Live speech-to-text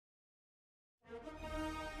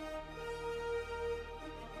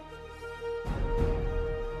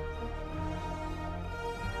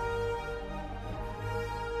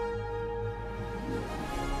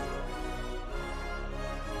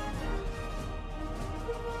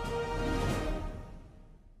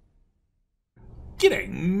G'day,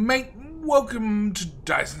 mate. Welcome to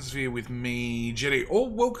Dyson Sphere with me, Jetty, or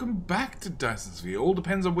welcome back to Dyson Sphere. All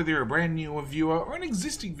depends on whether you're a brand new viewer or an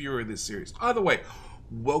existing viewer of this series. Either way,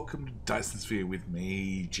 welcome to Dyson Sphere with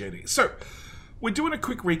me, Jetty. So, we're doing a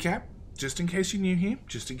quick recap, just in case you're new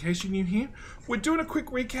here. We're doing a quick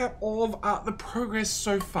recap of the progress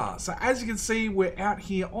so far. So as you can see, we're out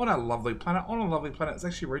here on a lovely planet. It's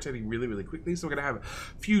actually rotating really, really quickly. So we're going to have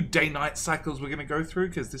a few day-night cycles we're going to go through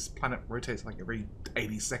because this planet rotates like every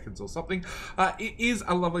 80 seconds or something. It is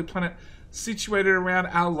a lovely planet situated around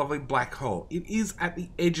our lovely black hole. It is at the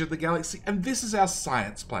edge of the galaxy, and this is our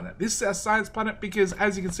science planet. This is our science planet because,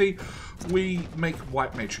 as you can see, we make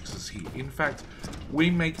white matrices here. In fact, we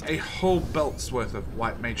make a whole belt's worth of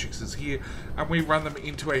white matrices here, and we run them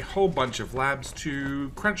into a whole bunch of labs to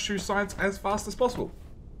crunch through science as fast as possible.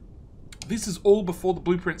 This is all before the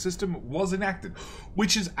blueprint system was enacted,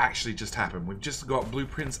 which has actually just happened. We've just got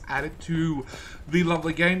blueprints added to the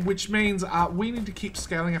lovely game, which means we need to keep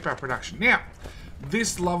scaling up our production. Now,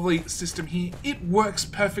 this lovely system here, it works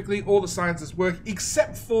perfectly. All the sciences work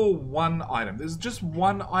except for one item. There's just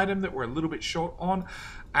one item that we're a little bit short on,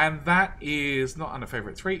 and that is not under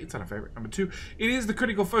favorite 3, it's under favorite number 2. It is the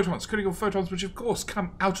critical photons. Critical photons, which of course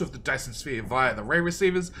come out of the Dyson Sphere via the ray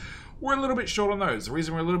receivers. We're a little bit short on those. The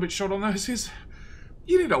reason we're a little bit short on those is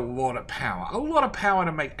you need a lot of power. A lot of power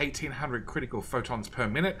to make 1800 critical photons per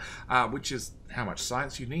minute, which is how much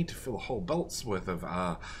science you need to fill a whole belt's worth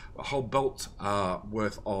of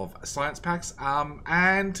science packs.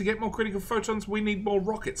 And to get more critical photons, we need more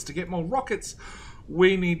rockets. To get more rockets,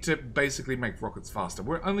 we need to basically make rockets faster.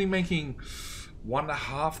 We're only making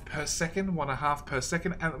 1.5 per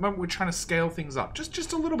second, and at the moment we're trying to scale things up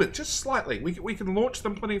just a little bit, just slightly. We can launch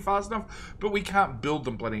them plenty fast enough, but we can't build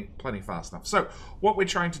them plenty fast enough. So what we're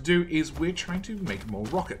trying to do is we're trying to make more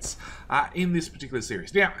rockets in this particular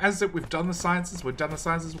series. Now, as that we've done the sciences, we've got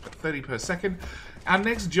 30 per second. Our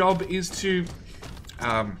next job is to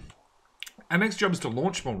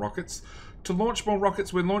launch more rockets. To launch more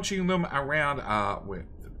rockets, we're launching them around we're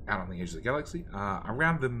out on the edge of the galaxy,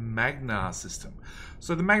 around the Magnar system.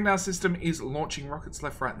 So the Magnar system is launching rockets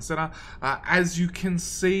left, right, and center. As you can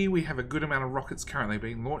see, we have a good amount of rockets currently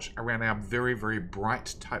being launched around our very, very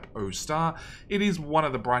bright Type O star. It is one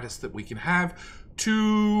of the brightest that we can have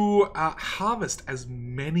to harvest as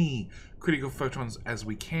many critical photons as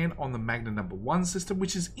we can on the Magna number 1 system,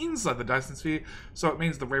 which is inside the Dyson Sphere, so it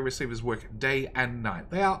means the ray receivers work day and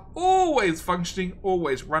night. They are always functioning,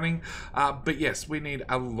 always running, but yes, we need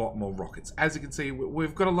a lot more rockets. As you can see,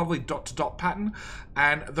 we've got a lovely dot-to-dot pattern,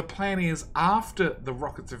 and the plan is after the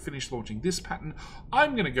rockets have finished launching this pattern,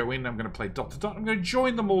 I'm going to go in, I'm going to play dot-to-dot, I'm going to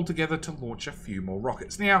join them all together to launch a few more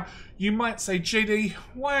rockets. Now, you might say, GD,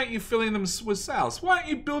 why aren't you filling them with cells? Why aren't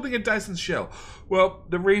you building a Dyson shell? Well,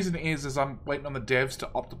 the reason is I'm waiting on the devs to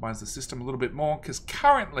optimize the system a little bit more, because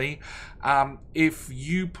currently, if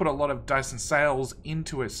you put a lot of Dyson cells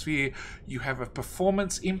into a sphere, you have a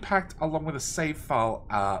performance impact along with a save file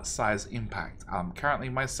size impact. Currently,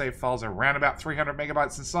 my save files are around about 300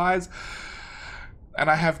 megabytes in size, and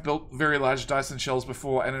I have built very large Dyson shells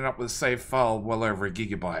before, ended up with a save file well over a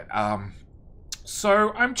gigabyte.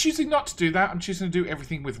 So I'm choosing not to do that. I'm choosing to do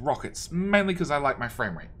everything with rockets, mainly because I like my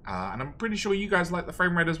frame rate. And I'm pretty sure you guys like the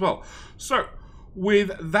frame rate as well. So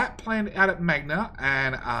with that planned out at Magna,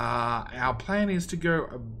 and our plan is to go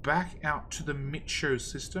back out to the Mitcho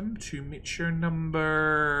system, to Mitcho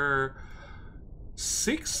number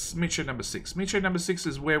 6. Mitcho number 6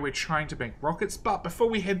 is where we're trying to make rockets. But before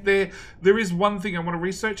we head there, there is one thing I want to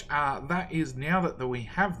research. That is, now that we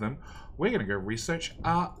have them, we're going to go research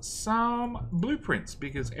some blueprints,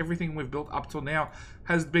 because everything we've built up till now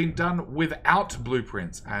has been done without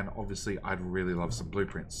blueprints, and obviously I'd really love some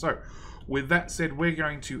blueprints. So with that said, we're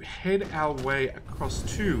going to head our way across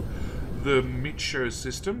to the Mitcho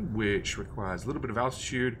system, which requires a little bit of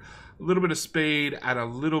altitude, a little bit of speed, and a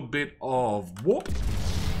little bit of warp.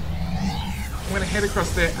 I'm going to head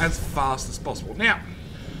across there as fast as possible. Now,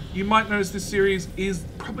 you might notice this series is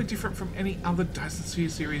probably different from any other Dyson Sphere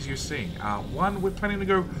series you're seeing. One, we're planning to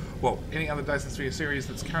go, well, any other Dyson Sphere series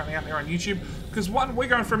that's currently out there on YouTube, because one, we're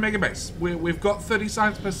going for a mega base. We've got 30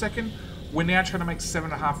 science per second. We're now trying to make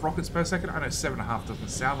 7.5 rockets per second. I know 7.5 doesn't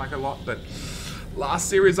sound like a lot, but last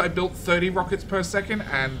series I built 30 rockets per second,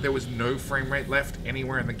 and there was no frame rate left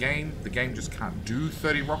anywhere in the game. The game just can't do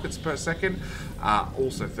 30 rockets per second.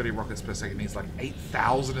 Also, 30 rockets per second needs like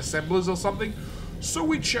 8,000 assemblers or something. So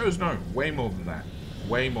we chose, no, way more than that.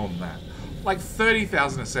 Like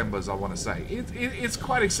 30,000 assemblers, I want to say. It's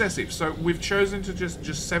quite excessive. So we've chosen to just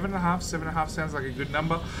 7.5. 7.5 sounds like a good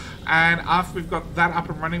number. And after we've got that up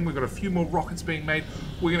and running, we've got a few more rockets being made.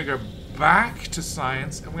 We're going to go back to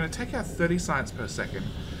science, and we're going to take our 30 science per second.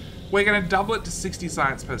 We're going to double it to 60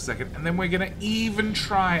 science per second, and then we're going to even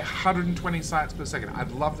try 120 science per second.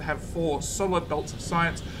 I'd love to have 4 solid belts of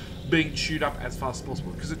science being chewed up as fast as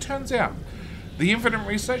possible, because it turns out the infinite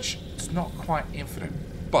research, it's not quite infinite,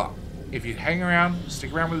 but if you hang around,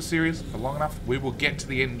 stick around with the series for long enough, we will get to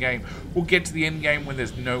the end game. We'll get to the end game when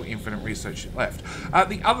there's no infinite research left.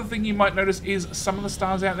 The other thing you might notice is some of the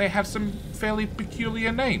stars out there have some fairly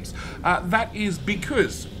peculiar names. That is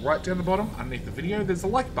because right down the bottom, underneath the video, there's a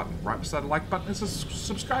like button. Right beside the like button is a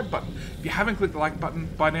subscribe button. If you haven't clicked the like button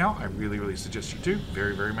by now, I really, really suggest you do.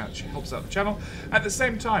 Very, very much helps out the channel. At the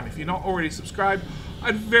same time, if you're not already subscribed,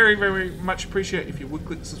 I'd very, very much appreciate if you would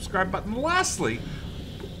click the subscribe button. Lastly,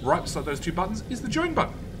 right beside those 2 buttons is the join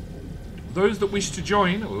button. Those that wish to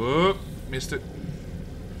join... Oh, missed it.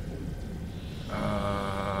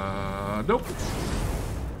 Nope.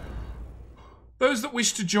 Those that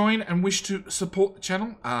wish to join and wish to support the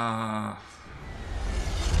channel...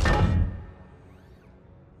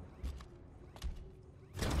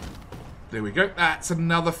 There we go. That's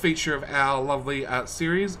another feature of our lovely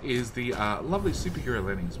series, is the lovely superhero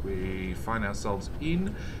landings we find ourselves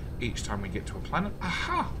in each time we get to a planet.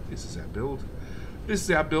 Aha! This is our build. This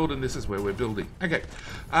is our build, and this is where we're building. Okay.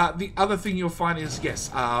 The other thing you'll find is,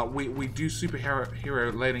 yes, we do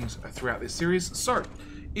superhero landings throughout this series. So,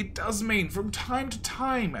 it does mean from time to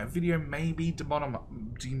time a video may be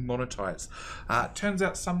demonetized. Turns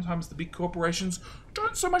out sometimes the big corporations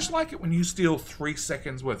don't so much like it when you steal 3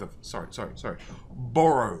 seconds worth of...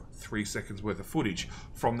 borrow 3 seconds worth of footage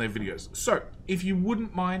from their videos. So, if you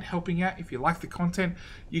wouldn't mind helping out, if you like the content,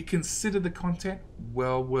 you consider the content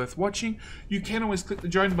well worth watching, you can always click the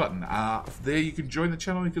join button. There you can join the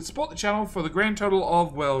channel, you can support the channel for the grand total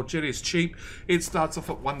of, well, Jet is cheap. It starts off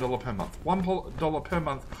at $1 per month. $1 per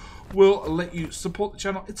month will let you support the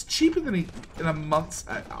channel. It's cheaper than in a month's,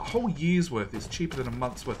 a whole year's worth is cheaper than a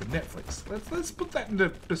month's worth of Netflix. Let's put that into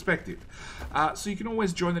perspective. So you can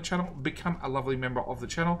always join the channel, become a lovely member of the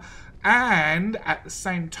channel, and at the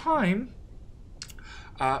same time,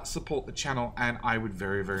 support the channel, and I would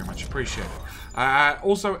very, very much appreciate it.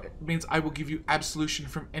 Also, it means I will give you absolution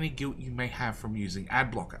from any guilt you may have from using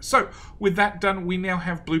ad blocker. So, with that done, we now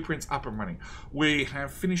have blueprints up and running. We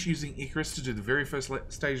have finished using Icarus to do the very first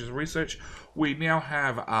stages of research. We now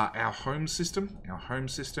have our home system,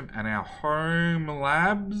 and our home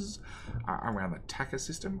labs around the TACA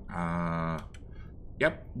system.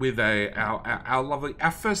 Yep, with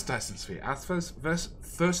our first Dyson Sphere, our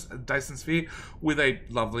first Dyson Sphere, with a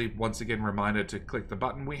lovely, once again, reminder to click the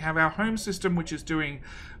button. We have our home system, which is doing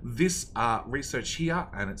this research here,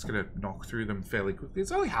 and it's going to knock through them fairly quickly.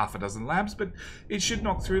 It's only half a dozen labs, but it should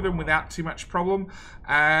knock through them without too much problem.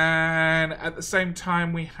 And at the same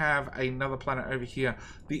time, we have another planet over here,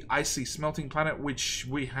 the icy smelting planet, which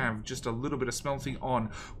we have just a little bit of smelting on,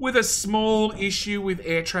 with a small issue with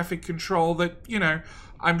air traffic control that, you know,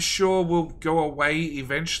 I'm sure will go away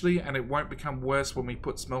eventually, and it won't become worse when we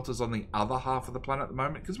put smelters on the other half of the planet at the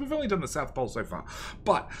moment, because we've only done the South Pole so far.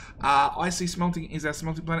 But icy smelting is our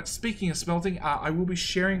smelting planet. Speaking of smelting, I will be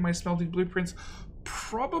sharing my smelting blueprints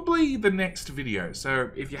probably the next video.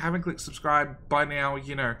 So if you haven't clicked subscribe by now,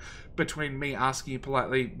 you know, between me asking you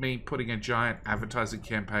politely, me putting a giant advertising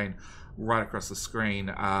campaign right across the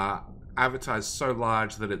screen, advertised so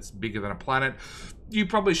large that it's bigger than a planet, you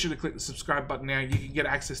probably should have clicked the subscribe button now. You can get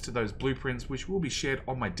access to those blueprints, which will be shared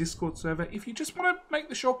on my Discord server if you just want to make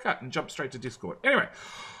the shortcut and jump straight to Discord. Anyway,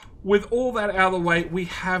 with all that out of the way, we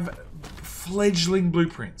have fledgling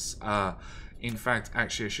blueprints. In fact,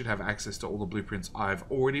 actually, I should have access to all the blueprints I've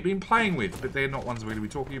already been playing with, but they're not ones we're going to be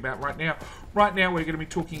talking about right now. Right now, we're going to be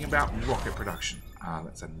talking about rocket production.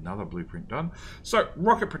 That's another blueprint done. So,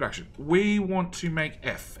 rocket production. We want to make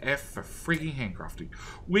F for frigging handcrafting.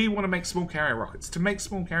 We want to make small carrier rockets. To make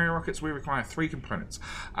small carrier rockets, we require 3 components.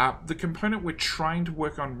 The component we're trying to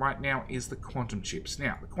work on right now is the quantum chips.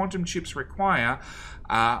 Now, the quantum chips require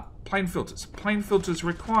plane filters. Plane filters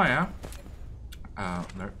require...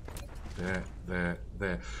 no.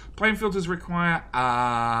 There. Plane filters require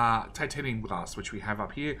titanium glass, which we have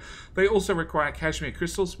up here. They also require cashmere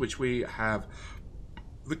crystals, which we have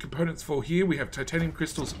the components for here. We have titanium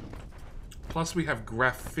crystals, plus we have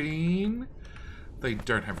graphene. They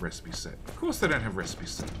don't have recipe set. Of course they don't have recipe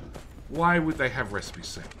set. Why would they have recipe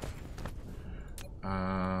set?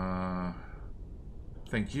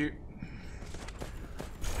 Thank you.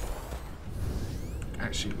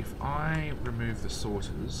 Actually, if I remove the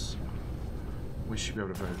sorters, we should be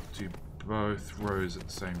able to do both rows at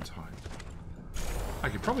the same time. I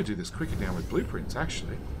could probably do this quicker now with blueprints,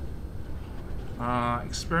 actually.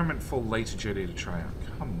 Experiment for later journey to try out.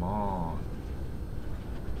 Come on.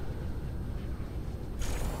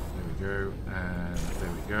 There we go, and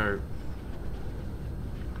there we go.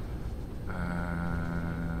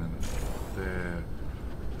 And there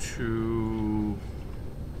to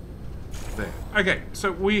there. Okay,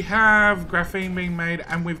 so we have graphene being made,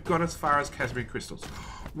 and we've got as far as Casimir crystals.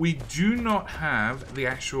 We do not have the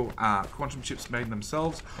actual quantum chips made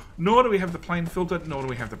themselves, nor do we have the plane filter, nor do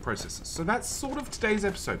we have the processors. So that's sort of today's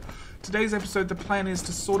episode. Today's episode, the plan is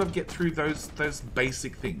to sort of get through those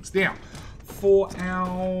basic things. Now, for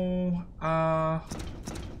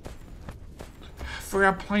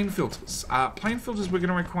our plane filters, we're going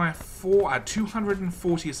to require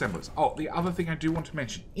 240 assemblers. Oh, the other thing I do want to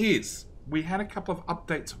mention is we had a couple of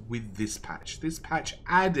updates with this patch. This patch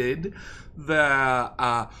added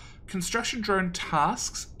the construction drone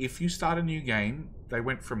tasks. If you start a new game, they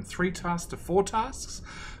went from 3 tasks to 4 tasks.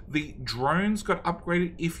 The drones got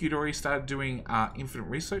upgraded if you'd already started doing infinite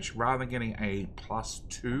research. Rather than getting a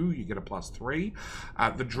 +2, you get a +3.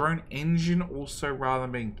 The drone engine also, rather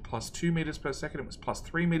than being +2 meters per second, it was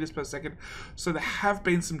 +3 meters per second. So there have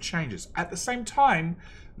been some changes. At the same time,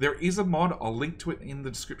 there is a mod, I'll link to it in the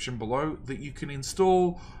description below, that you can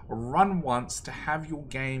install, run once to have your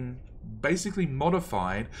game basically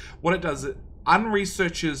modified. What it does, it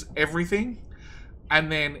unresearches everything,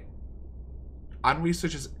 and then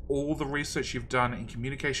unresearches all the research you've done in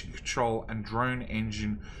communication control and drone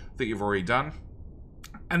engine that you've already done,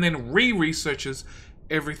 and then re-researches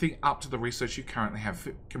everything up to the research you currently have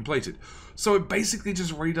completed. So it basically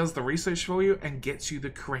just redoes the research for you and gets you the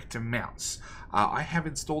correct amounts. I have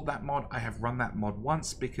installed that mod. I have run that mod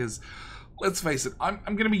once because, let's face it, I'm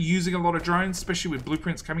going to be using a lot of drones, especially with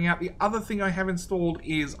blueprints coming out. The other thing I have installed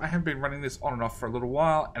is I have been running this on and off for a little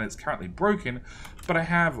while, and it's currently broken, but I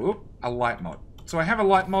have a light mod. So I have a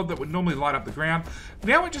light mod that would normally light up the ground.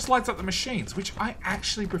 Now it just lights up the machines, which I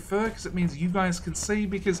actually prefer because it means you guys can see,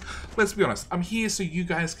 because let's be honest, I'm here so you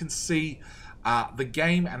guys can see the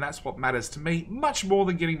game, and that's what matters to me much more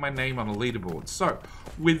than getting my name on a leaderboard. So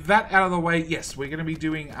with that out of the way, yes, we're going to be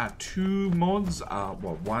doing 2 mods.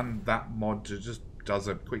 Well, one, that mod to just does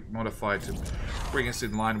a quick modify to bring us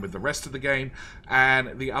in line with the rest of the game,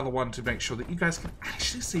 and the other one to make sure that you guys can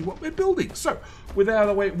actually see what we're building. So with that out of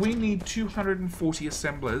the way, we need 240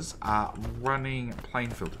 assemblers running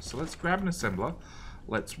plane filters. So let's grab an assembler,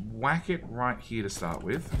 let's whack it right here to start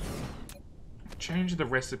with, change the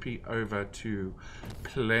recipe over to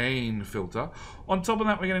plane filter. On top of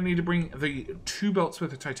that, we're going to need to bring the 2 belts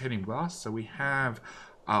worth of titanium glass. So we have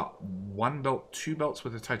 1 belt, 2 belts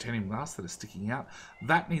worth of titanium glass that are sticking out.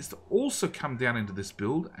 That needs to also come down into this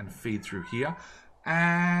build and feed through here.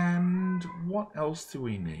 And what else do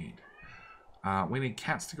we need? We need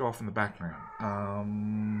cats to go off in the background.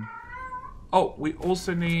 Oh, we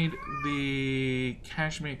also need the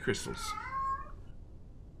cashmere crystals.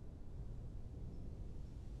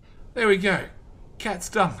 There we go. Cat's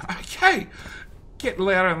done. Okay. Get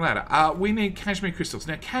louder and louder. We need cashmere crystals.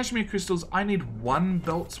 Now, cashmere crystals, I need 1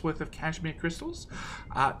 belt's worth of cashmere crystals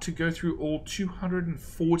to go through all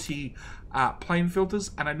 240 plane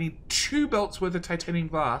filters, and I need 2 belt's worth of titanium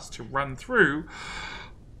glass to run through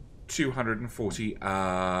 240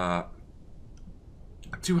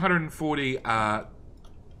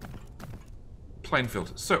 plane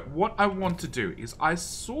filters. So what I want to do is I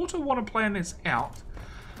sort of want to plan this out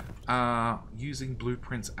using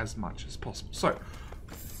blueprints as much as possible. So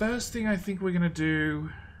first thing I think we're going to do...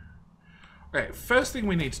 Okay, first thing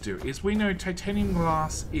we need to do is we know titanium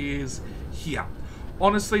glass is here.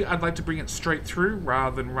 Honestly, I'd like to bring it straight through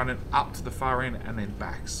rather than run it up to the far end and then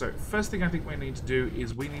back. So first thing I think we need to do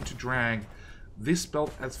is we need to drag this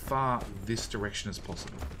belt as far this direction as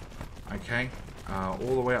possible. Okay,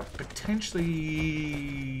 all the way up, potentially,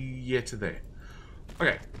 yeah, to there.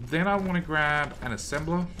 Okay, then I want to grab an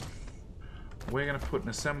assembler. We're going to put an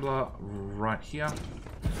assembler right here.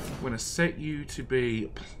 We're going to set you to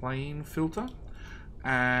be plane filter.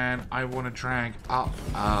 And I want to drag up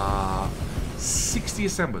 60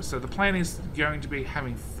 assemblers. So the plan is going to be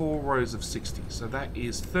having 4 rows of 60. So that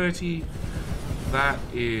is 30. That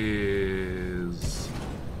is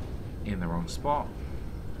in the wrong spot.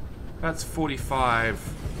 That's 45.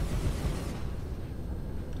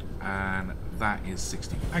 And that is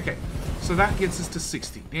 60. Okay, so that gets us to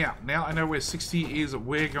 60. Now I know where 60 is.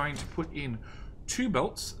 We're going to put in 2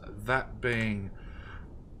 belts, that being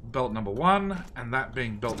belt number 1 and that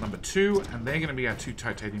being belt number 2, and they're going to be our 2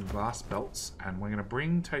 titanium glass belts, and we're going to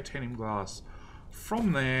bring titanium glass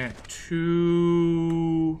from there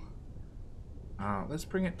to let's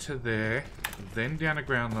bring it to there, then down to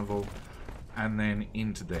ground level, and then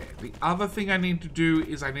into there. The other thing I need to do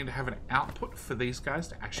is I need to have an output for these guys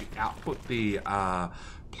to actually output the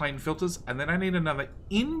plane filters, and then I need another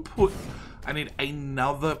input. I need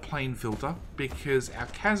another plane filter because our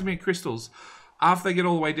Casimir crystals, after they get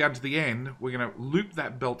all the way down to the end, we're going to loop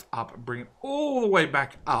that belt up and bring it all the way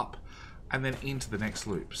back up and then into the next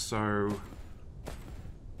loop. So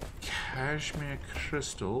Casimir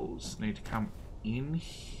crystals need to come in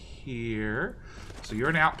here. So you're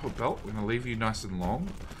an output belt. We're going to leave you nice and long.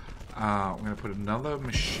 We're going to put another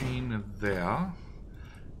machine there.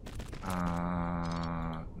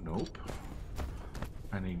 Nope.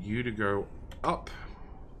 I need you to go up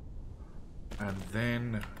and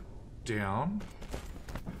then down.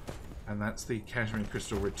 And that's the Casimir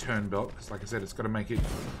crystal return belt. Because like I said, it's got to make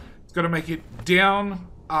it down,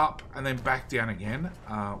 up, and then back down again.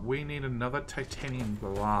 We need another titanium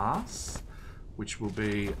glass, which will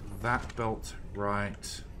be that belt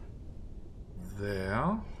right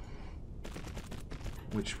there,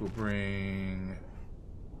 which will bring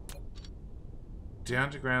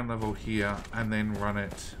down to ground level here and then run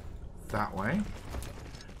it that way.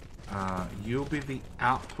 You'll be the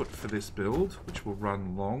output for this build, which will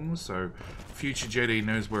run long, so future JD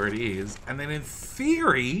knows where it is, and then in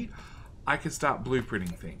theory I can start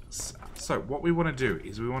blueprinting things. So what we want to do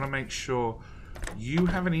is we want to make sure you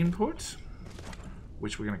have an input,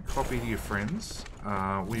 which we're going to copy to your friends.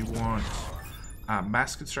 We want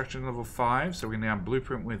mass construction level 5, so we're going to now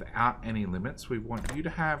blueprint without any limits. We want you to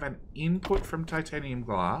have an input from titanium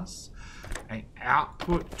glass, an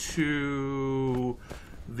output to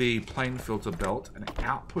the plane filter belt, an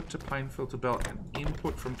output to plane filter belt, an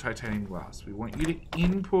input from titanium glass. We want you to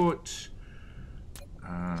input...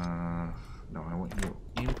 no, I want your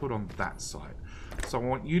input on that side. So I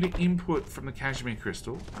want you to input from the Casimir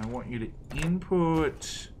crystal. I want you to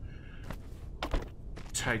input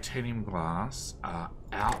titanium glass,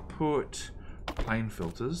 output plane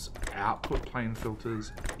filters,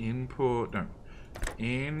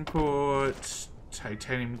 input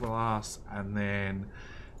titanium glass, and then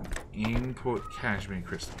input Casimir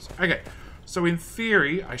crystals. Okay, so in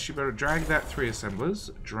theory, I should be able to drag that 3 assemblers,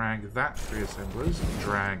 drag that 3 assemblers,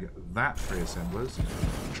 drag that 3 assemblers,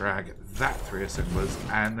 drag that 3 assemblers,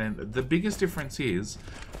 and then the biggest difference is,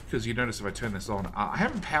 because you notice if I turn this on, I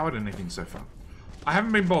haven't powered anything so far. I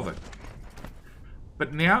haven't been bothered.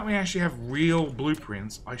 But now we actually have real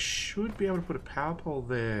blueprints. I should be able to put a power pole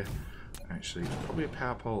there. Actually, probably a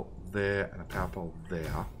power pole there and a power pole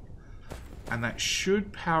there. And that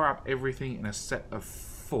should power up everything in a set of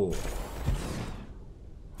 4.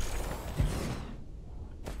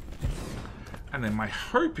 And then my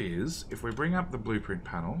hope is, if we bring up the blueprint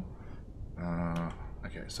panel...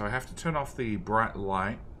 okay, so I have to turn off the bright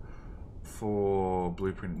light for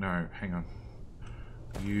blueprint. No, hang on.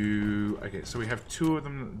 Okay, so we have 2 of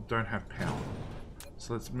them that don't have power.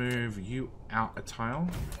 So let's move you out a tile.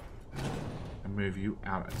 And move you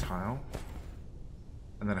out a tile.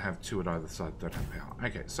 And then I have 2 at either side that don't have power.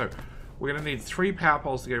 Okay, so we're going to need 3 power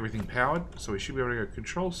poles to get everything powered. So we should be able to go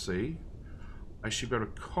Control C. I should be able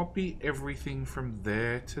to copy everything from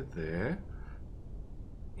there to there.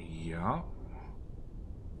 Yeah.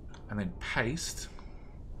 And then paste.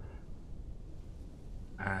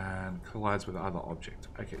 And collides with other object.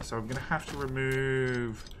 Okay, so I'm going to have to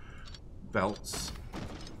remove belts.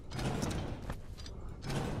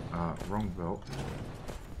 Wrong belt.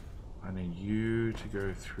 I need you to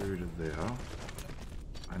go through to there.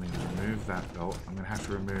 I need to remove that belt. I'm going to have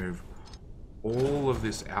to remove all of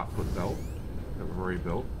this output belt that we've already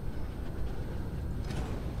built.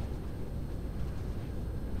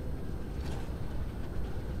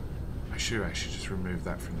 I should actually just remove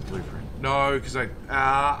that from the blueprint. No, because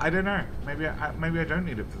I don't know. Maybe I don't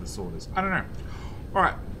need it for the sorters. I don't know. All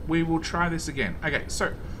right, we will try this again. Okay,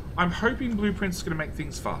 so I'm hoping blueprints is going to make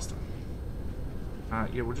things faster.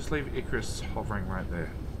 Yeah, we'll just leave Icarus hovering right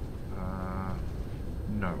there.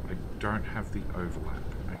 No, I don't have the overlap.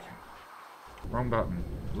 Okay. Wrong button.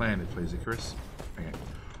 Land it, please, Icarus. Okay.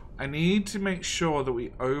 I need to make sure that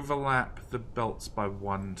we overlap the belts by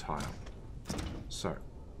 1 tile. So,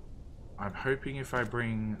 I'm hoping if I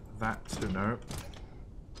bring that to nope,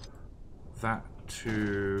 that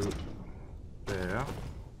to there,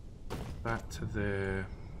 that to there,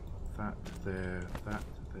 that to there, that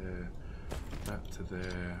to there, that to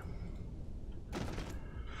there.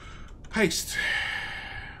 Paste.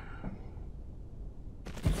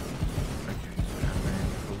 Okay, and then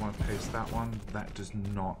if I want to paste that one, that does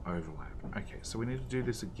not overlap. Okay, so we need to do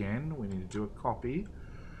this again. We need to do a copy.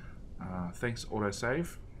 Thanks,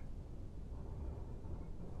 autosave.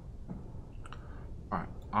 Alright,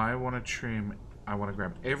 I want to trim I want to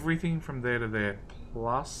grab everything from there to there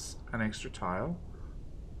plus an extra tile.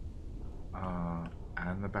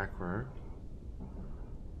 And the back row.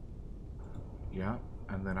 Yeah,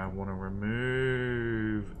 and then I want to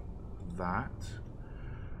remove that.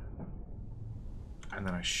 And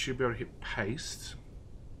then I should be able to hit paste.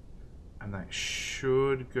 And that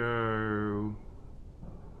should go...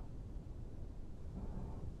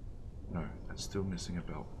 No, that's still missing a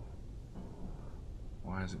belt.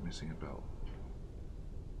 Why is it missing a belt?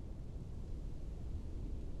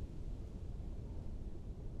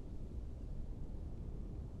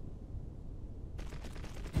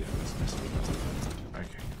 Yeah, that's missing a belt.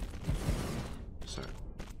 Okay. So,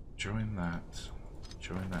 join that.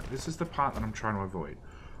 Join that. This is the part that I'm trying to avoid.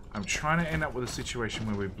 I'm trying to end up with a situation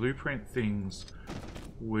where we blueprint things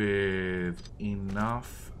with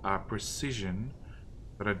enough precision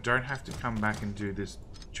that I don't have to come back and do this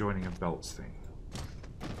joining of belts thing.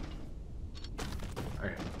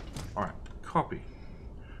 Okay. Alright. Copy.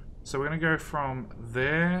 So we're going to go from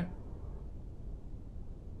there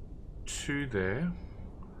to there.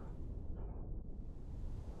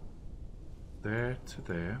 There to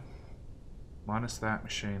there. Minus that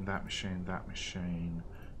machine, that machine, that machine,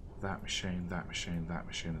 that machine, that machine, that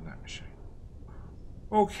machine, and that machine.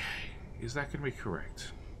 Okay. Is that going to be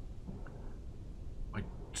correct? I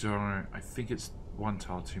don't know. I think it's one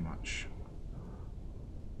tile too much.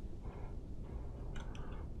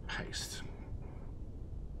 Paste.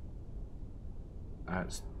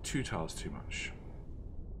 It's 2 tiles too much.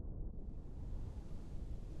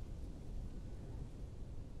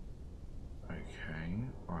 Okay.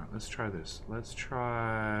 Alright, let's try this. Let's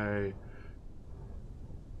try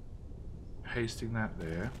pasting that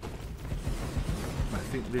there. I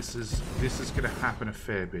think this is going to happen a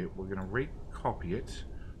fair bit. We're going to recopy it.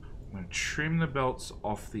 I'm going to trim the belts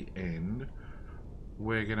off the end.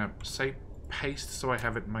 We're going to say paste so I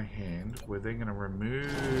have it in my hand. We're then going to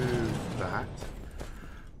remove that.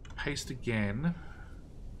 Paste again.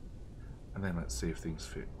 And then let's see if things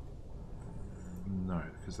fit. No,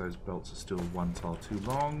 because those belts are still 1 tile too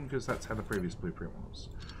long, because that's how the previous blueprint was.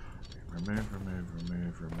 Okay,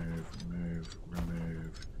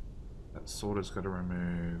 remove. That sorter's got to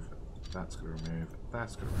remove. That's got to remove.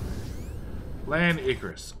 That's got to remove. Land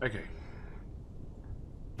Icarus. Okay.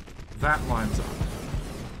 That lines up.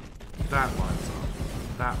 That lines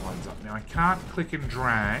up. That lines up. Now I can't click and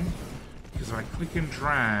drag, because if I click and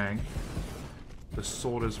drag, the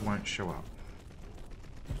sorters won't show up.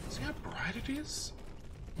 See how bright it is?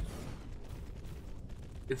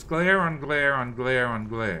 It's glare on glare on glare on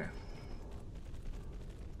glare.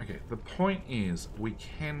 Okay, the point is we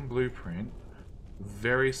can blueprint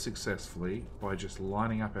very successfully by just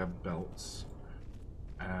lining up our belts.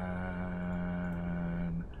 And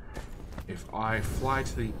if I fly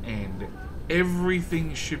to the end,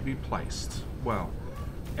 everything should be placed. Well,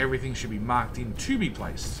 everything should be marked in to be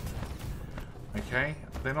placed. Okay,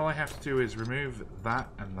 then all I have to do is remove that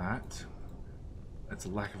and that. That's a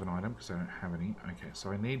lack of an item because I don't have any. Okay, so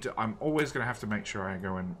I need to... I'm always going to have to make sure I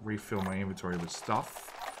go and refill my inventory with stuff,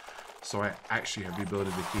 so I actually have the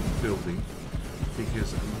ability to keep building.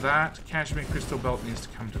 Because that cashmere crystal belt needs to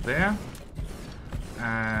come to there.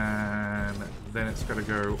 And then it's got to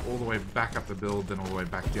go all the way back up the build, then all the way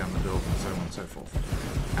back down the build, and so on and so forth.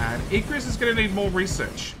 And Icarus is going to need more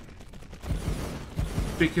research.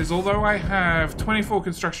 Because although I have 24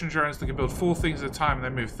 construction drones that can build 4 things at a time and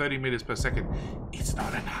they move 30 meters per second, it's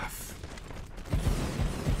not enough.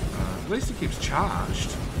 At least it keeps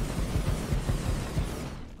charged.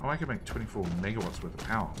 Oh, I can make 24 megawatts worth of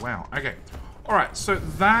power. Wow. Okay. Alright, so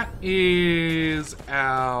that is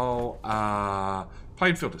our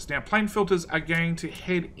plane filters. Now, plane filters are going to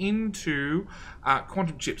head into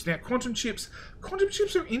quantum chips. Now, quantum chips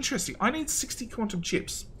are interesting. I need 60 quantum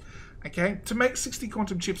chips. Okay, to make 60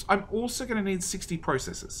 quantum chips, I'm also going to need 60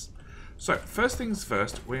 processors. So, first things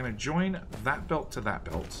first, we're going to join that belt to that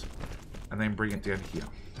belt, and then bring it down here.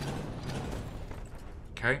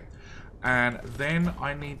 Okay, and then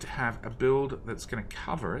I need to have a build that's going to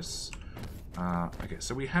cover us. Okay,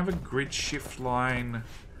 so we have a grid shift line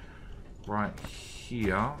right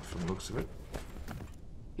here, from the looks of it.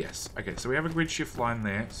 Yes, okay, so we have a grid shift line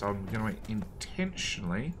there, so I'm going to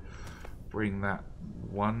intentionally bring that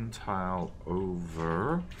 1 tile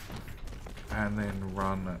over and then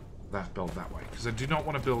run that belt that way, because I do not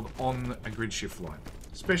want to build on a grid shift line,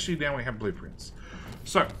 especially now we have blueprints.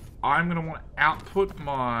 So I'm going to want to output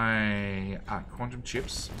my quantum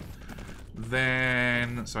chips.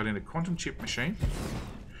 Then, so I need a quantum chip machine.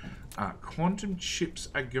 Quantum chips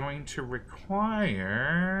are going to require...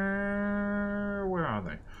 Where are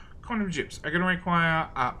they? quantum chips are going to require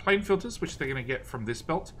plane filters, which they're going to get from this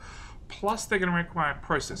belt. Plus, they're going to require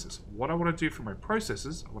processors. What I want to do for my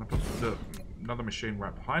processors, I want to put another machine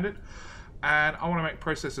right behind it. And I want to make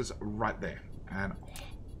processors right there. And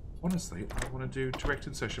honestly, I want to do direct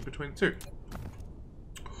insertion between the two.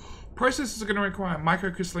 Processors are going to require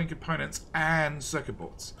microcrystalline components and circuit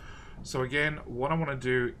boards. So again, what I want to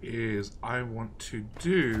do is I want to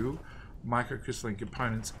do microcrystalline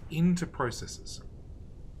components into processors.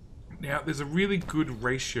 Now, there's a really good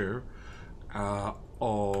ratio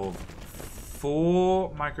of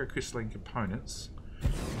 4 microcrystalline components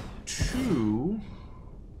to,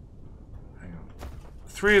 hang on,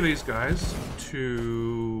 3 of these guys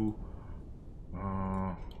to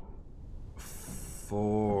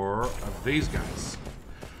 4 of these guys,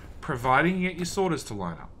 providing you get your sorters to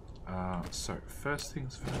line up. So first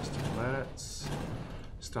things first, let's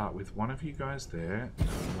start with one of you guys there, and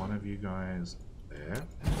one of you guys there.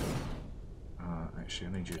 Actually,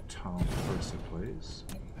 I need you to tile closer, please.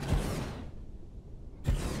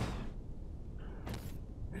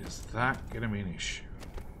 Is that going to be an issue?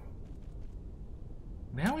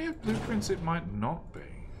 Now we have blueprints, it might not be.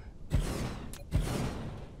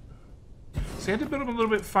 See, I had to build them a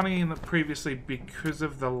little bit funny in the previously because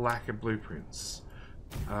of the lack of blueprints.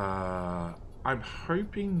 I'm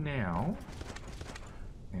hoping now...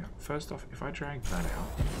 Yeah, first off, if I drag that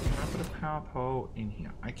out, can I put a power pole in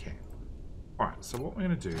here? I can. Alright, so what we're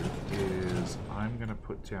going to do is I'm going to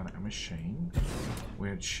put down a machine. We're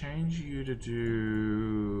going to change you to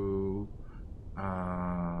do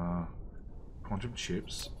quantum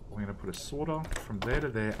chips. We're going to put a sorter from there to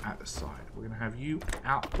there at the side. We're going to have you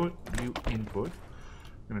output, you input.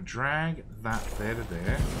 We're going to drag that there to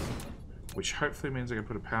there, which hopefully means I can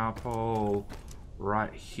put a power pole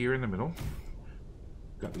right here in the middle.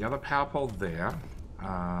 Got the other power pole there.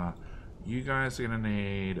 You guys are going to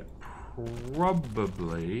need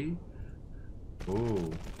probably...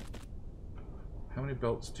 Oh. How many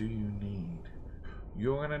belts do you need?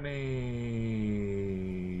 You're going to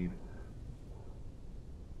need...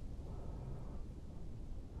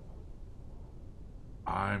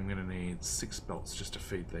 I'm going to need 6 belts just to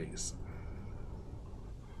feed these.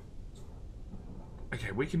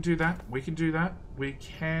 Okay, we can do that. We can do that. We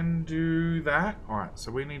can do that. Alright,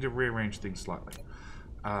 so we need to rearrange things slightly.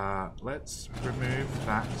 Let's remove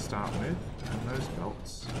that to start with, and those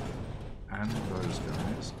belts, and those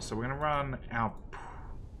guys. So we're going to run our...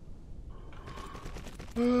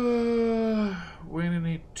 we're going to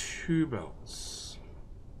need 2 belts.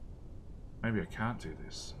 Maybe I can't do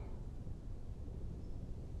this.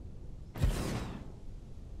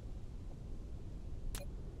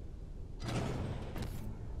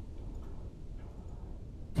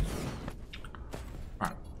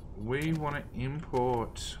 We want to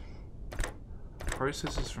import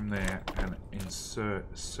processors from there and insert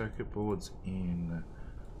circuit boards in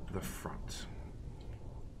the front.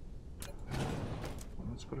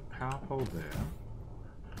 Let's put a power pole there.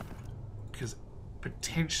 Because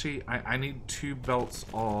potentially I need 2 belts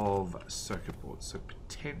of circuit boards. So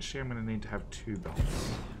potentially I'm going to need to have 2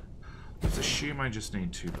 belts. Let's assume I just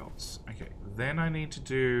need 2 belts. Okay, then I need to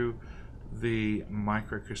do the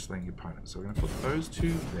microcrystalline components. So we're going to put those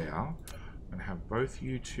 2 there and have both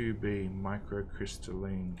you 2 be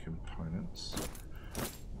microcrystalline components.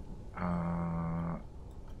 No,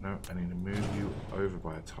 I need to move you over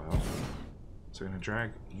by a tile. So I'm going to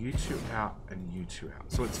drag you 2 out and you 2 out.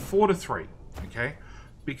 So it's 4 to 3, okay?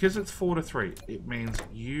 Because it's 4 to 3, it means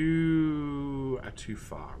you are too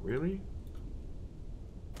far. Really?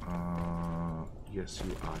 Yes,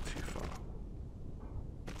 you are too far.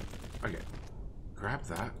 Okay, grab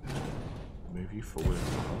that, move you forward a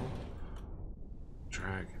tile,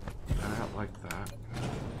 drag that out like that.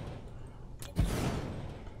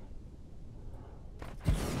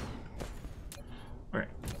 Okay,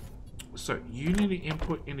 so you need to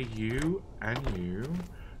input into you and you.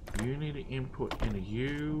 You need to input into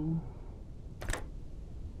you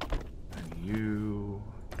and you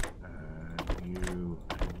and you.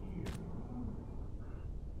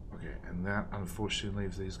 And that unfortunately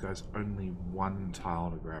leaves these guys only 1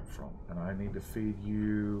 tile to grab from. And I need to feed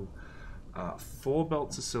you 4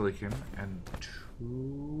 belts of silicon and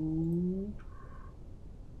 2...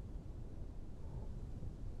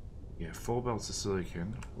 Yeah, 4 belts of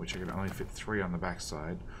silicon, which I can only fit 3 on the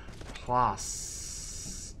backside,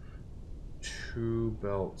 plus 2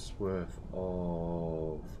 belts worth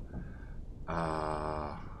of...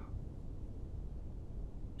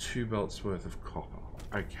 2 belts worth of copper.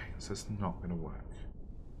 Okay, so it's not going to work.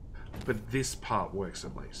 But this part works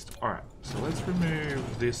at least. Alright, so let's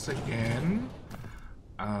remove this again.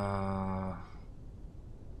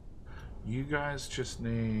 You guys just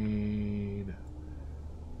need...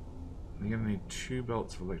 You're going to need 2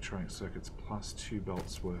 belts of electronic circuits plus 2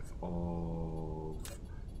 belts worth of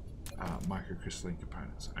microcrystalline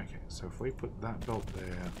components. Okay, so if we put that belt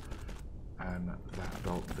there and that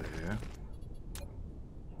belt there,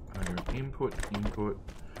 I go input, input,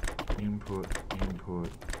 input, input,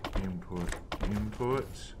 input, input,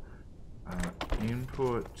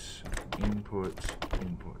 input, input,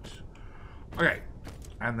 input. Okay,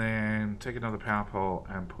 and then take another power pole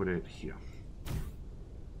and put it here.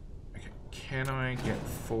 Can I get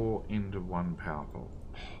 4 into one power pole?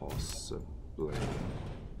 Possibly.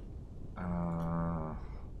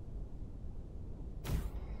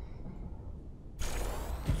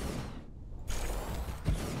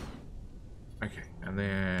 Okay, and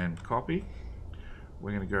then copy.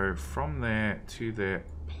 We're going to go from there to there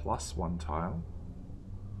plus 1 tile.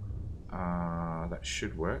 That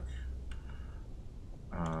should work.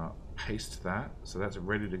 Paste that, so that's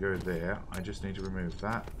ready to go there. I just need to remove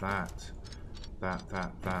that, that,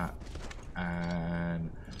 and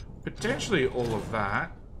potentially all of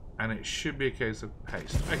that, and it should be a case of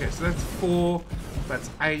paste. Okay, so that's 4, that's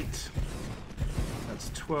 8, that's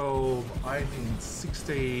 12. I need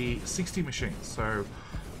 60 machines. So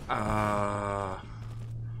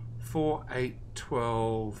 4, 8,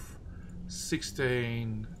 12,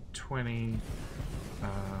 16, 20,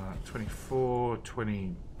 24,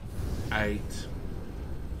 28. I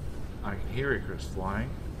can hear Icarus flying.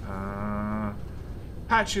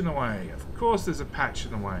 Patch in the way. Of course there's a patch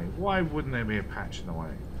in the way. Why wouldn't there be a patch in the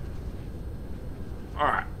way?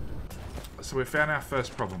 Alright. So we found our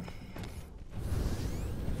first problem.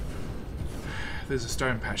 There's a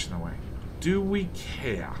stone patch in the way. Do we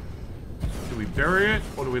care? Do we bury it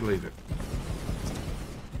or do we leave it?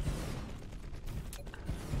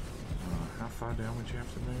 How far down would you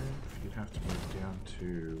have to move? You'd have to move down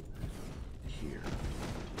to here.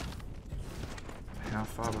 How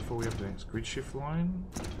far before we have the next grid shift line?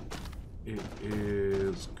 It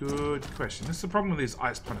is good question. This is the problem with these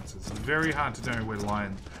ice planets. It's very hard to know where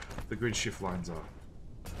the grid shift lines are.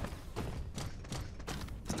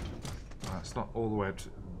 It's not all the way up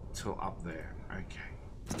till up there. Okay.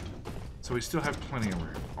 So we still have plenty of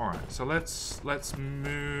room. Alright, so let's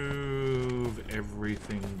move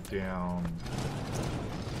everything down.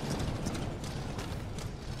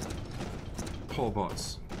 Poor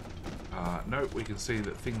bots. Note we can see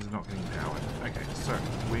that things are not getting powered. Okay, so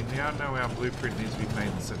we now know our blueprint needs to be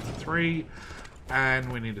made in sector 3,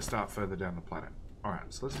 and we need to start further down the planet. Alright,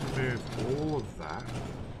 so let's remove all of that.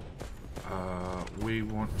 We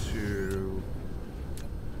want to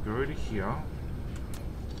go to here.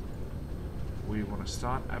 We want to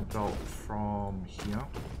start a belt from here.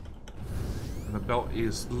 And the belt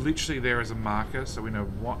is literally there as a marker, so we know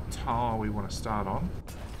what tile we want to start on.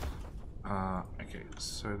 Okay,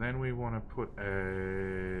 so then we want to put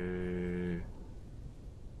a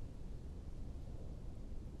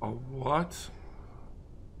what?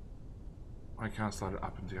 I can't slide it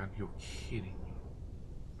up and down. You're kidding me.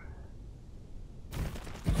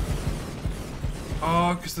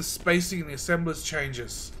 Oh, because the spacing in the assemblers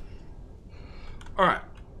changes. Alright,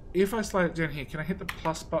 if I slide it down here, can I hit the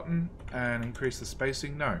plus button and increase the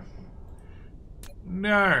spacing? No.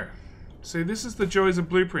 No. See, this is the joys of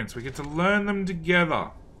blueprints. We get to learn them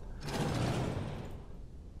together.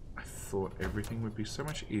 I thought everything would be so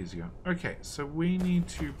much easier. Okay, so we need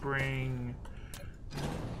to bring...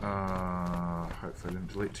 hopefully I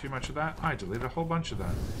didn't delete too much of that. I deleted a whole bunch of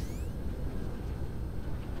that.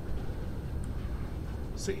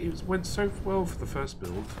 See, it went so well for the first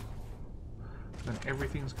build. Then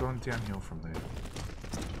everything's gone downhill from there.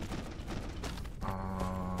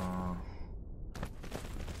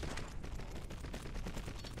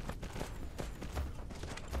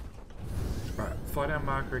 Right, find our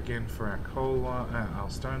marker again for our coal line, our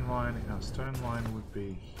stone line. Our stone line would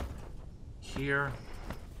be here.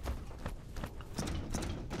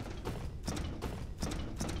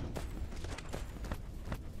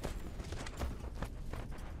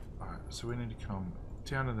 Alright, so we need to come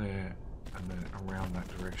down to there and then around that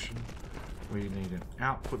direction. We need an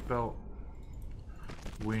output belt.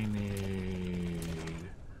 We need...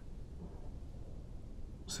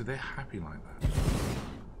 So they're happy like that.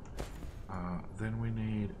 Then we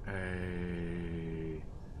need a...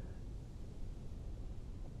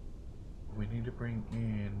 We need to bring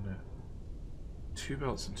in 2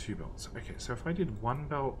 belts and 2 belts. Okay, so if I did 1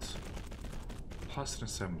 belt plus an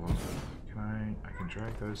assembler, I can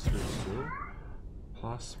drag those through still.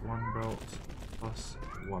 Plus 1 belt, plus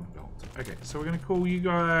 1 belt. Okay, so we're going to call you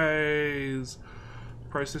guys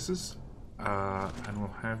processors, and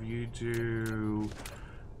we'll have you do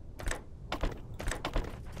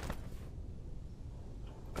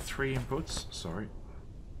 3 inputs. Sorry.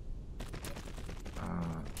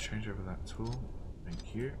 Change over that tool.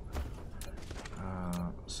 Thank you.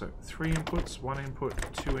 So 3 inputs, 1 input,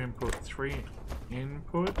 2 input, 3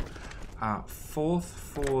 input. 4th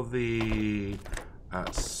for the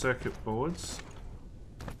circuit boards.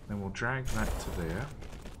 Then we'll drag that to there.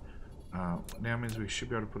 Now means we should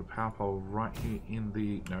be able to put a power pole right here in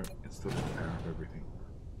the... No, it's the power of everything.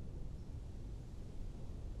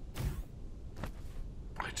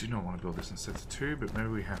 I do not want to build this in sets of 2, but maybe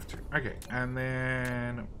we have to. Okay, and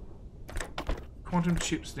then quantum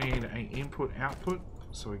chips need an input-output.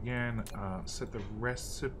 So again, set the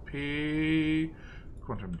recipe.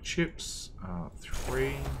 Quantum chips,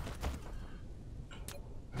 3.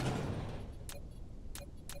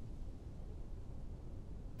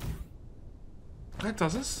 That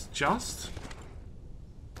does us, just.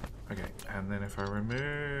 Okay, and then if I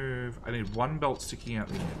remove... I need 1 belt sticking out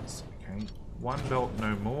the ends, okay? 1 belt,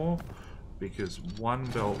 no more, because 1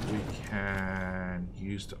 belt we can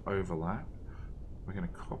use to overlap. We're going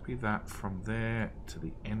to copy that from there to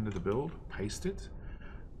the end of the build, paste it,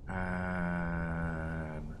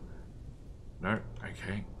 and... No,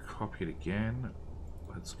 okay, copy it again.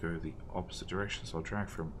 Let's go the opposite direction, so I'll drag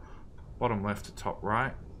from bottom left to top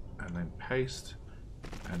right, and then paste.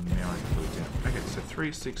 And now I can put it down. Okay, so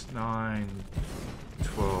 3, 6, 9,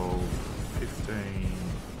 12, 15,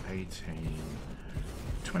 18,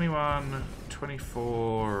 21,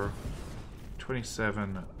 24,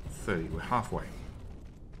 27, 30. We're halfway.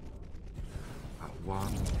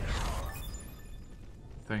 1.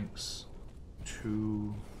 Thanks.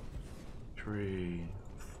 2, 3,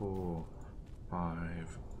 4,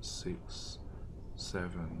 5, 6,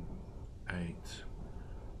 7, 8,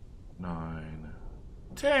 9,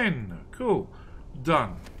 10. Cool.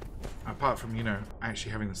 Done. Apart from, you know,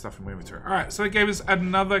 actually having the stuff in inventory. Alright, so it gave us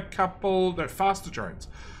another couple... No, faster drones.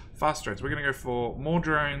 Faster drones. We're going to go for more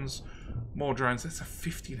drones. More drones. That's a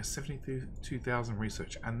 50 to 72,000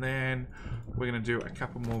 research. And then we're going to do a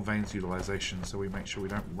couple more veins utilization so we make sure we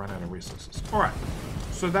don't run out of resources. Alright.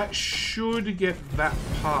 So that should get that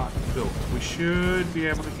part built. We should be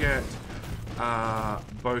able to get...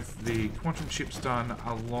 both the quantum chips done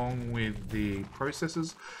along with the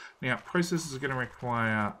processors. Now, processors are going to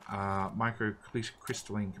require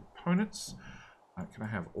microcrystalline components. Can I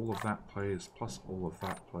have all of that plays, plus all of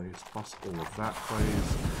that plays, plus all of that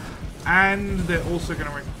plays? And they're also going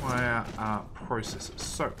to require processors.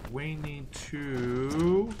 So we need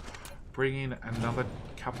to bring in another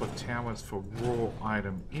couple of towers for raw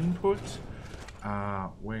item input.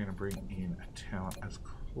 We're going to bring in a tower as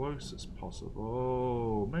close as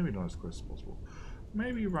possible. Maybe not as close as possible.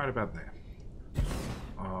 Maybe right about there.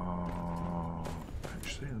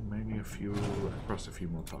 Actually, maybe a few across a few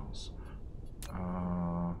more tiles.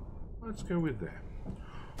 Let's go with there.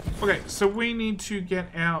 Okay, so we need to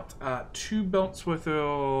get out 2 belts worth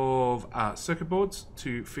of circuit boards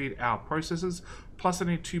to feed our processors. Plus, I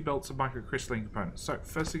need 2 belts of microcrystalline components. So,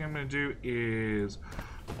 first thing I'm going to do is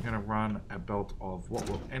I'm going to run a belt of what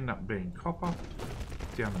will end up being copper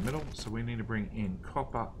down the middle. So we need to bring in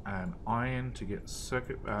copper and iron to get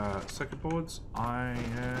circuit boards.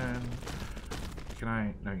 Iron. Can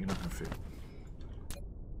I? No, you're not going to fit.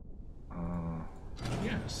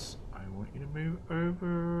 Yes, I want you to move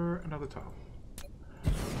over another tile.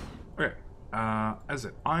 Okay. As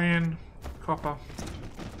it iron, copper.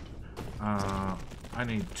 I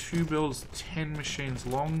need 2 builds, 10 machines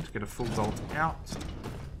long to get a full belt out.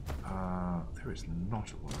 There is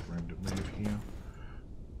not a lot of room to move here.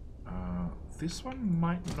 This one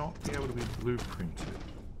might not be able to be blueprinted,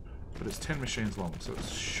 but it's 10 machines long, so it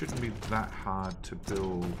shouldn't be that hard to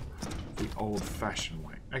build the old-fashioned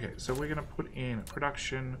way. Okay, so we're going to put in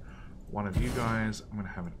production. One of you guys, I'm going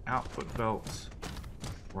to have an output belt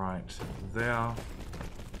right there.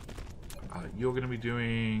 You're going to be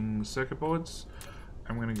doing circuit boards.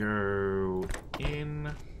 I'm going to go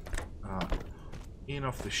in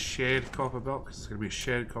off the shared copper belt, because it's going to be a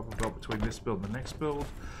shared copper belt between this build and the next build.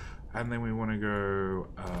 And then we want to go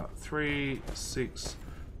 3, 6,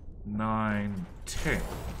 9, 10.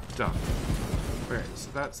 Done. Okay, so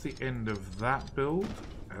that's the end of that build.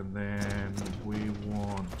 And then we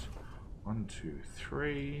want 1, 2,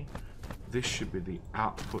 3. This should be the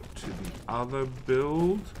output to the other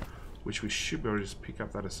build, which we should be able to just pick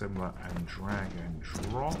up that assembler and drag and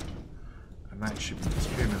drop. And that should be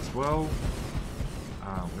 10 as well.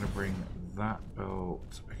 We're going to bring that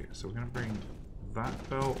belt. Okay, so we're going to bring that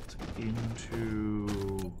belt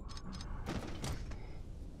into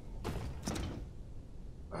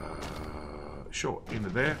sure, into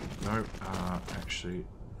there. No, actually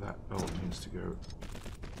that belt needs to go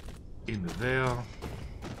into there.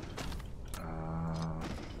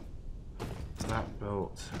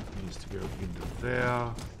 belt needs to go into there.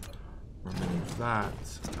 Remove that.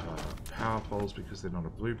 Power poles, because they're not a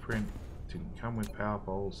blueprint. Didn't come with power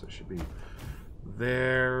poles, so it should be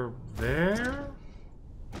there, there,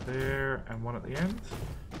 there, and one at the end.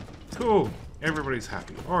 Cool. Everybody's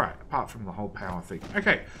happy. Alright, apart from the whole power thing.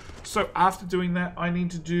 Okay, so after doing that, I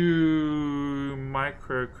need to do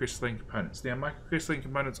microcrystalline components. Now, microcrystalline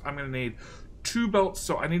components, I'm going to need 2 belts,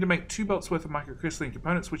 so I need to make 2 belts worth of microcrystalline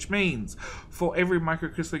components, which means for every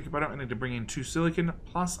microcrystalline component I need to bring in 2 silicon,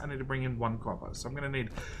 plus I need to bring in 1 copper. So I'm going to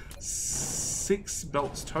need 6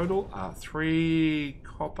 belts total, 3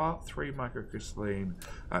 copper, 3 microcrystalline,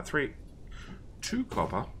 2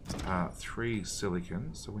 copper, 3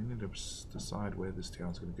 silicon. So we need to decide where this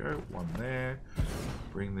tower's going to go. 1 there,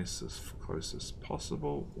 bring this as close as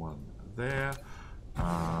possible, 1 there,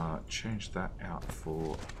 change that out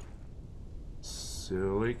for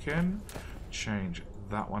silicon, change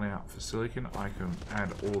that one out for silicon. I can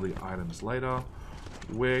add all the items later.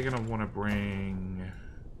 We're going to want to bring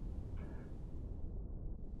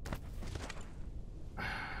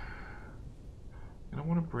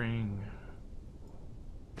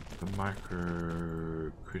the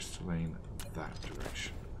microcrystalline that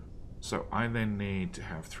direction. So I then need to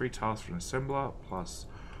have 3 tiles for an assembler, plus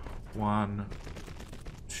 1,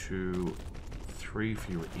 2, 3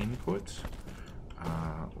 for your input.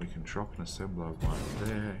 We can drop an assembler right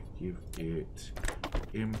there, give it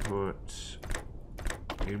input,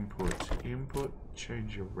 input, input,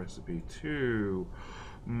 change your recipe to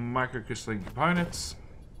microcrystalline components,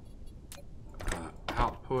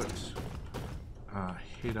 output,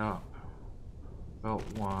 hit up, belt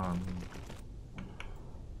 1,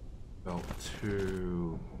 belt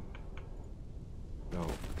 2,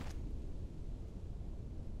 belt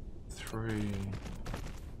 3,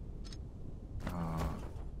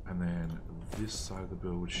 and then this side of the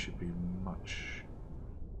build should be much,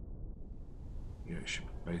 yeah, it should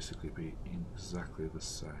basically be exactly the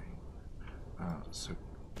same. So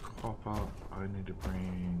copper, I need to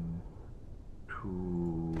bring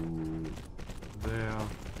to there,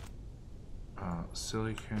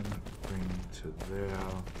 silicon, bring to there,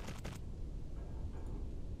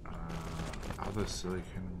 other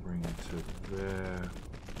silicon, bring to there.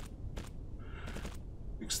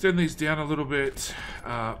 Extend these down a little bit,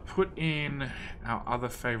 put in our other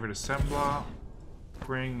favorite assembler,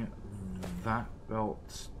 bring that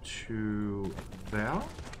belt to there.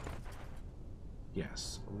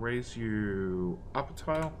 Yes, raise you up a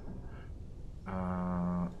tile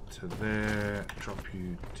to there, drop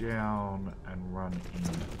you down and run in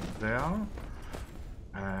there.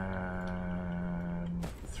 And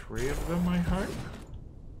 3 of them, I hope.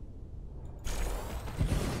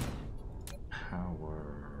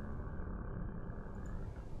 Power.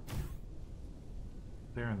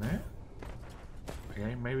 There and there.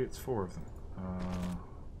 Okay, maybe it's 4 of them.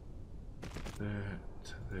 There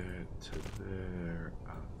to there to there.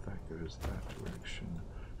 That goes that direction.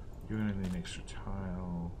 You're gonna need an extra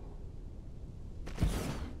tile.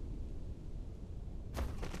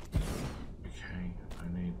 Okay, I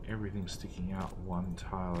need everything sticking out 1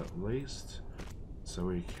 tile at least, so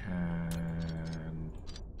we can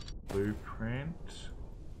blueprint.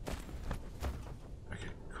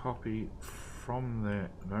 Okay, copy from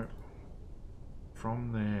there. No,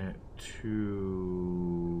 from there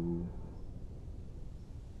to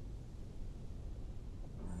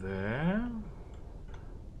there.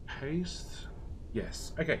 Paste.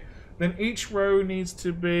 Yes. Okay. Then each row needs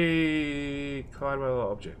to be collided by the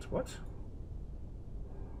object. What?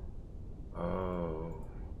 Oh.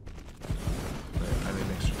 I need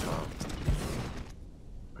an extra tile.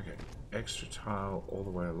 Okay. Extra tile all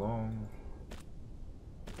the way along.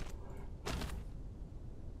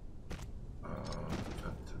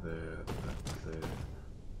 That to there. That to there.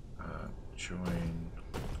 Join.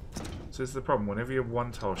 So this is the problem. Whenever you're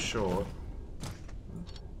 1 tile short,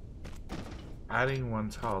 adding 1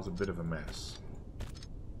 tile is a bit of a mess.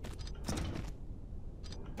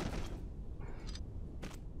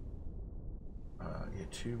 Yeah,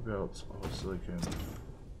 2 belts of silicon,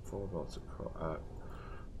 4 belts of copper.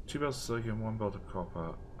 2 belts of silicon, 1 belt of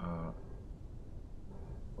copper.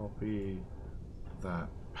 Copy that,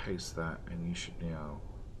 paste that, and you should now.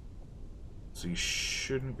 So you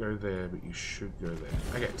shouldn't go there, but you should go there.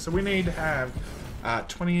 Okay, so we need to have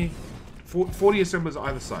 40 assemblers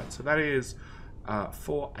either side. So that is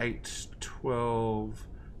 4, 8, 12,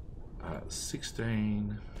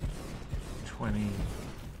 16, 20,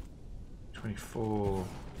 24,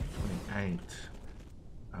 28,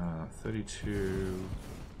 32,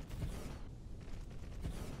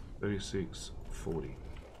 36, 40.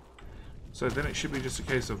 So then it should be just a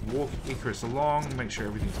case of walk Icarus along, make sure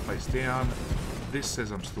everything's placed down. This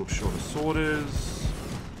says I'm still short of sorters.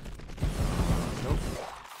 Nope.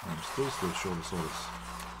 I'm still short of sorters.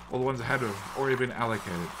 All the ones I had have already been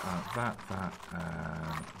allocated. That,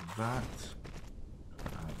 and that.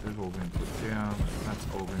 They've all been put down. That's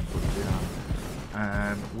all been put down.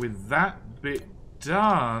 And with that bit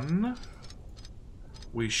done,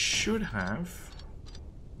 we should have...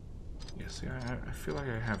 Yeah, see, I feel like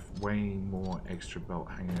I have way more extra belt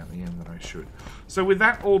hanging out the end than I should. So with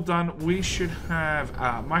that all done, we should have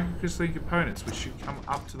microcrystalline components, which should come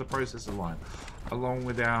up to the processor line, along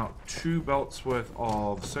with our 2 belts worth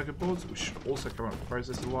of circuit boards, which should also come up to the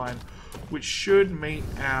processor line, which should meet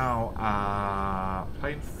our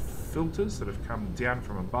plane filters that have come down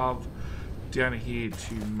from above, down here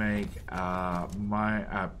to make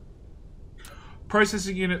my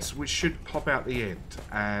processing units, which should pop out the end.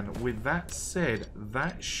 And with that said,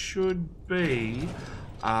 that should be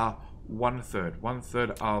one third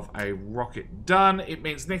of a rocket done. It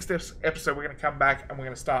means next episode we're going to come back and we're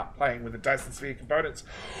going to start playing with the Dyson Sphere components,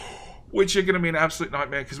 which are going to be an absolute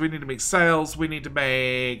nightmare because we need to make sails, we need to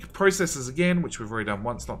make processors again, which we've already done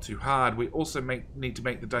once, not too hard. We also need to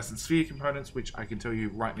make the Dyson Sphere components, which I can tell you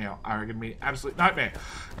right now are going to be an absolute nightmare.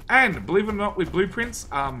 And believe it or not, with blueprints,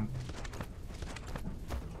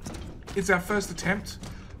 it's our first attempt,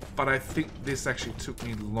 but I think this actually took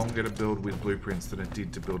me longer to build with blueprints than it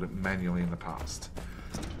did to build it manually in the past.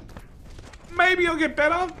 Maybe I'll get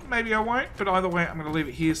better, maybe I won't, but either way, I'm going to leave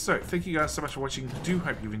it here. So, thank you guys so much for watching. Do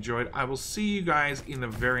hope you've enjoyed. I will see you guys in the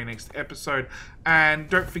very next episode. And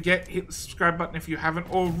don't forget, hit the subscribe button if you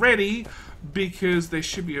haven't already, because there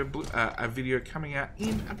should be a video coming out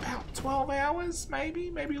in about 12 hours,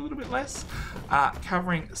 maybe a little bit less,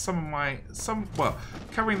 covering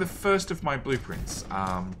covering the first of my blueprints.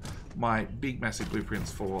 My big massive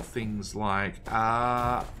blueprints for things like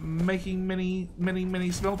making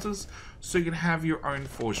many smelters, so you can have your own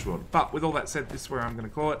forged world. But with all that said, this is where I'm going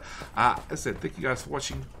to call it. As I said, thank you guys for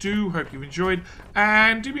watching. Do hope you've enjoyed,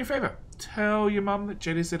 and do me a favor, tell your mum that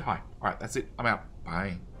JD said hi. Alright, that's it. I'm out.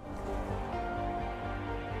 Bye.